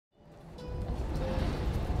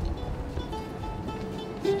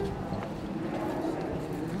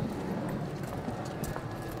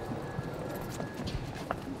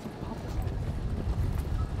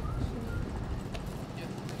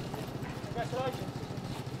Which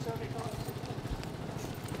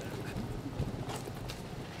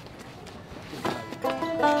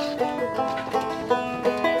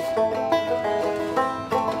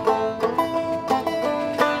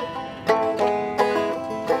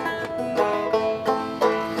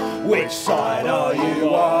side are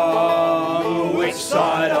you on? Which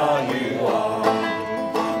side are you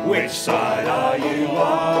on? Which side are you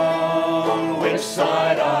on? Which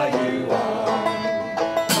side are you on?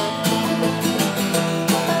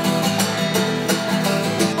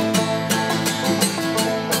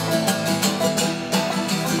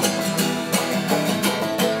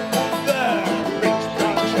 The rich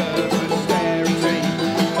picture austerity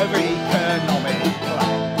of economic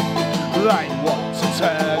plan. They want to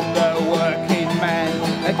turn the working man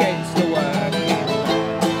against the working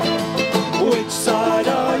man. Which side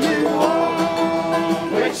are you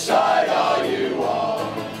on? Which side are you on?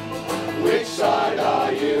 Which side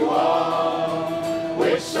are you on?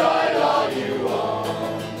 Which side are you on?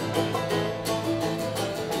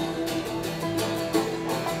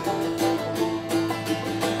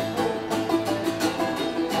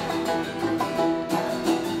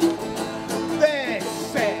 They're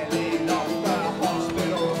selling off the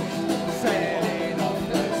hospitals, selling off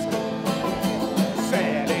the schools,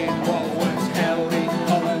 selling what was held in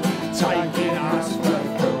common, taking us for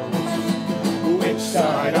fools. Which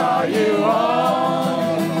side are you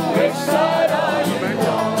on? Which side are you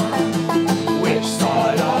on? Which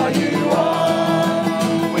side are you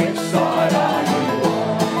on? Which side are you on?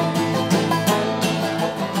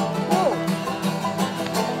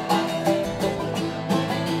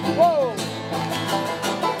 Whoa!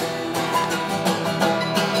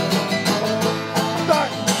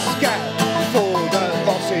 Don't scat for the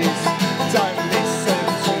bosses, don't listen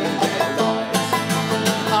to their lies.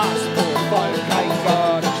 Us poor folk ain't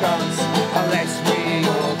got a chance unless we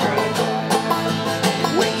organise.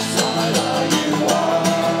 Which side are you on?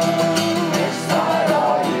 Which side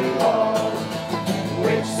are you on?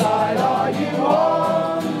 Which side are you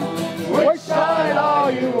on? Which side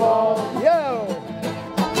are you on? Yo!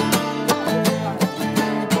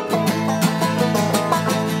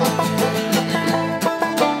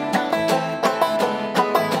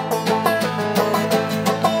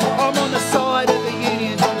 I'm on the side of the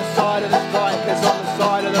unions, on the side of the strikers, on the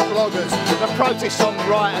side of the bloggers, the protest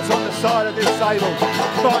songwriters, on the side of the disabled,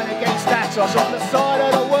 fighting against Atos, on the side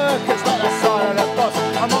of the workers, not the side of the boss.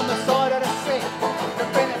 I'm on the side of the sick, the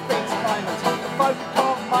benefits claimants, the folk who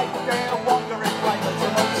can't make their wandering payments.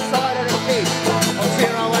 I'm on the side of the kids, on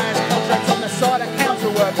zero-hour contracts, on the side of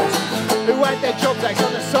council workers who had their job dates,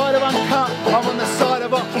 on the side of uncut, I'm on the side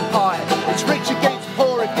of occupied. It's rich against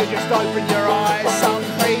poor if you just open your eyes. Some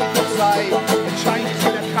people say the change is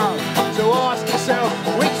going to come, so ask yourself,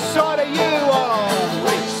 which side are you on?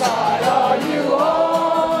 Which side are you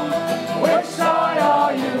on? Which side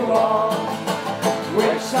are you on?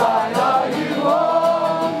 Which side are you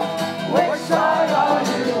on? Which side are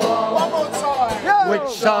you on? One more time. Which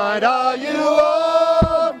side are you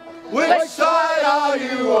on? Which side are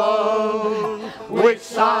you on? Which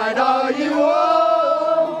side are you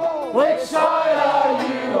on? Which side are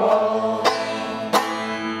you on?